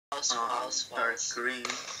Dark green,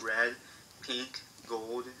 red, pink,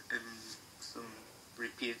 gold, and some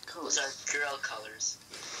repeated colors. Those are girl colors.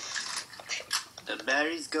 The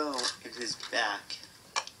batteries go in his back.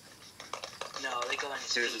 No, they go in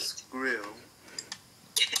his There's feet. a screw.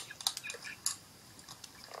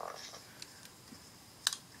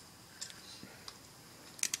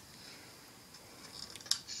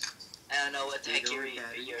 I don't know what the heck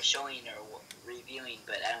you're showing or reviewing,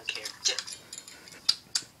 but I don't care.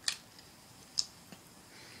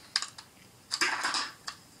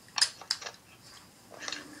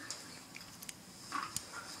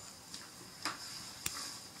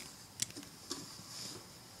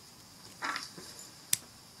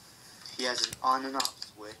 He has an on and off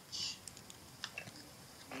switch.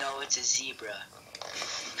 No, it's a zebra.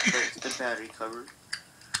 There's the battery cover.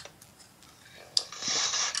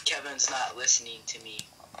 Kevin's not listening to me.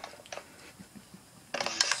 And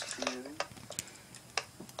the screw.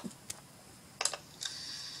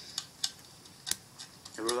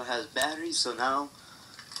 The robot has batteries, so now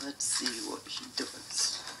let's see what he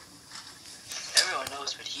does. Everyone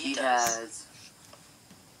knows what he does.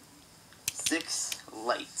 He has 6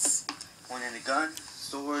 lights. One in the gun,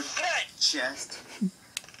 sword, chest,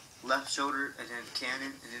 left shoulder, and then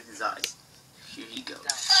cannon, and then his eyes. Here he goes.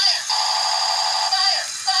 It's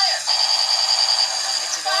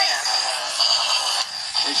annoying after that.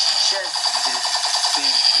 His chest is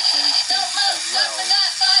spinning, the cannon spins as well.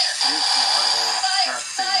 This model not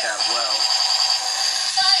spinning that well.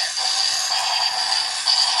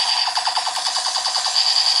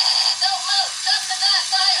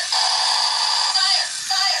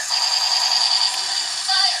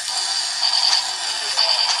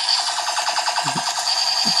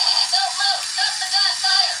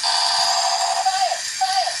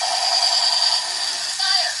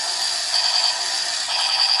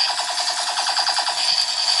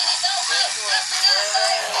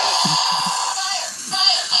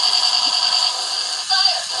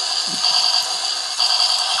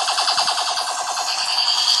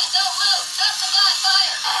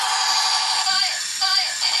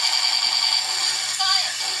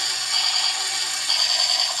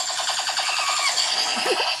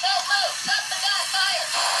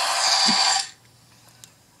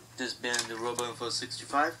 This been the RoboInfo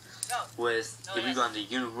 65 with the review on the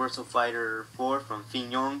Universal Fighter 4 from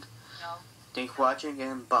Fin Yong. No. Thanks for watching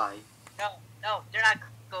and bye. No, they're not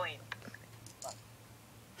going.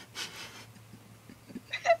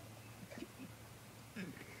 Did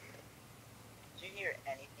you hear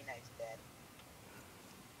anything I said?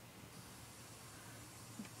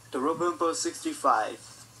 The RoboInfo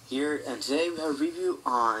 65 here, and today we have a review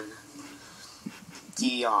on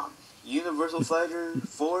the Universal Fighter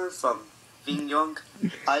 4 from Fin Yong.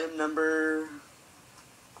 Item number...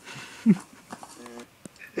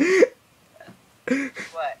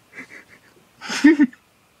 What?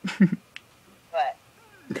 What?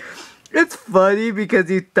 It's funny because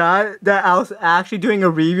you thought that I was actually doing a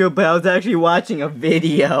review, but I was actually watching a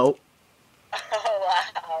video. Oh,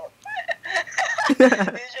 wow. You should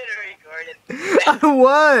have recorded. I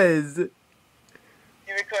was!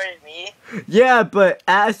 You recorded me? Yeah, but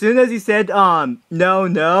as soon as you said,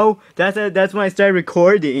 no, that's when I started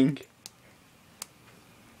recording.